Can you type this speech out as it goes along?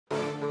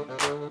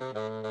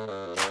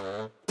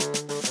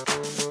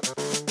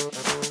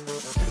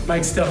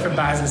Mike Still from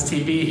Bisons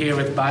TV here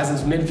with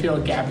Bisons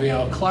midfield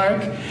Gabrielle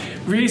Clark,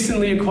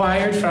 recently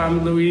acquired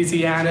from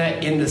Louisiana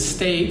in the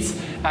States.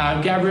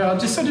 Gabrielle,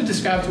 just sort of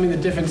describe to me the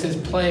differences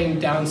playing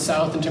down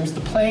south in terms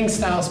of the playing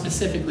style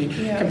specifically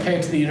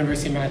compared to the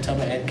University of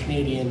Manitoba and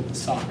Canadian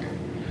soccer.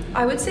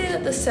 I would say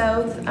that the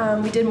South,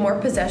 we did more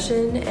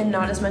possession and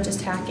not as much as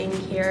attacking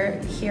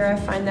here. Here I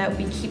find that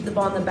we keep the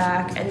ball in the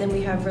back, and then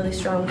we have really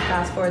strong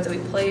fast forwards that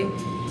we play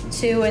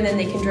to, and then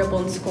they can dribble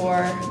and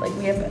score. Like,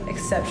 we have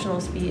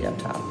exceptional speed up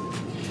top.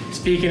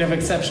 Speaking of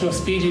exceptional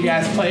speed, you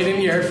guys played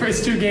in your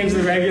first 2 games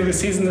of the regular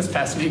season this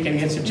past weekend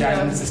against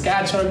Regina and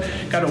Saskatchewan.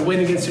 Got a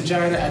win against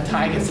Regina, a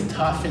tie against a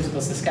tough physical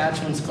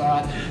Saskatchewan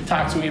squad.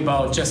 Talk to me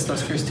about just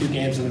those first 2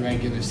 games of the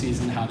regular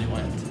season, how they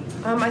went.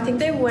 I think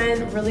they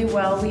went really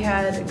well. We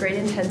had great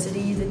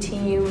intensity. The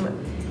team,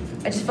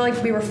 I just felt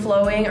like we were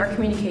flowing. Our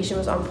communication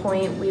was on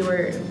point. We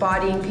were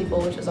bodying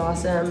people, which was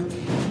awesome.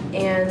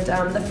 And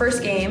the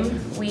first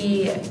game,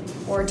 we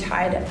were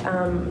tied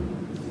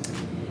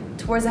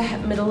towards the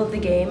middle of the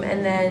game,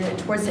 and then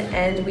towards the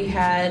end, we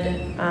had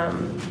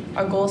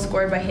a goal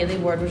scored by Haley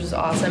Ward, which was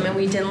awesome. And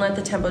we didn't let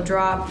the tempo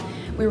drop.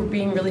 We were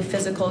being really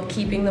physical,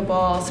 keeping the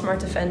ball, smart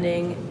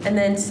defending. And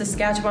then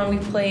Saskatchewan, we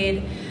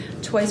played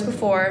twice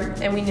before,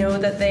 and we know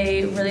that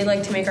they really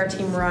like to make our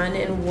team run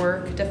and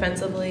work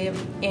defensively,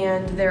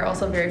 and they're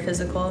also very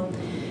physical.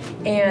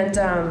 And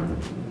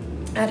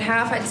at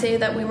half, I'd say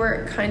that we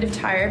were kind of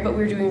tired, but we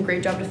were doing a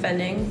great job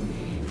defending.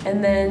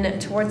 And then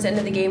towards the end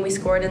of the game, we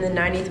scored in the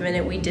 90th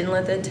minute. We didn't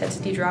let the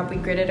intensity drop. We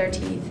gritted our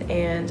teeth,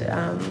 and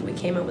we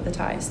came up with a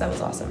tie, so that was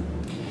awesome.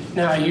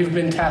 Now, you've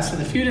been tasked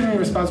with a few different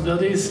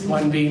responsibilities,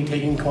 one being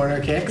taking corner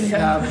kicks.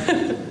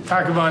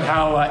 Talk about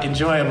how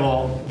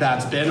enjoyable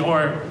that's been,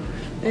 or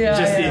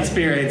the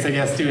experience, I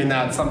guess, doing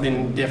that,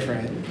 something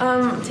different.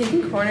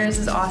 Taking corners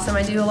is awesome.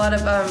 I do a lot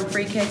of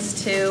free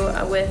kicks too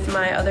with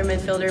my other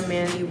midfielder,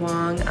 Mandy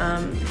Wong.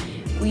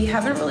 We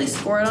haven't really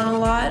scored on a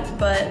lot,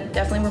 but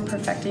definitely we're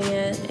perfecting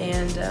it,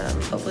 and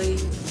hopefully we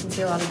can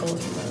see a lot of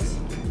goals from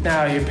those.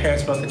 Now, your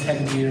parents both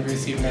attended the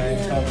University of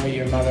Manitoba.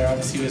 Your mother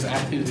obviously was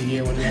Athlete of the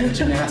Year when we had a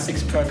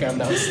gymnastics program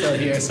that was still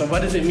here. So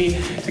what does it mean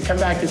to come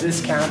back to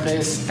this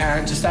campus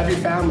and just have your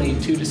family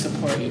too to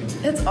support you?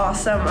 It's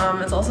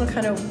awesome. It's also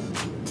kind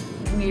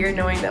of weird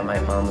knowing that my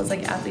mom was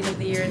like Athlete of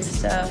the Year and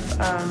stuff.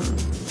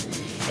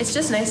 It's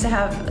just nice to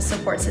have a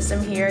support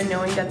system here,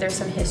 knowing that there's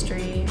some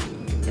history.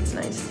 It's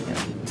nice.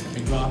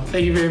 Well,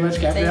 thank you very much,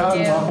 Gabrielle,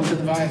 and welcome to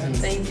the Bisons.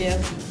 Thank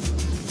you.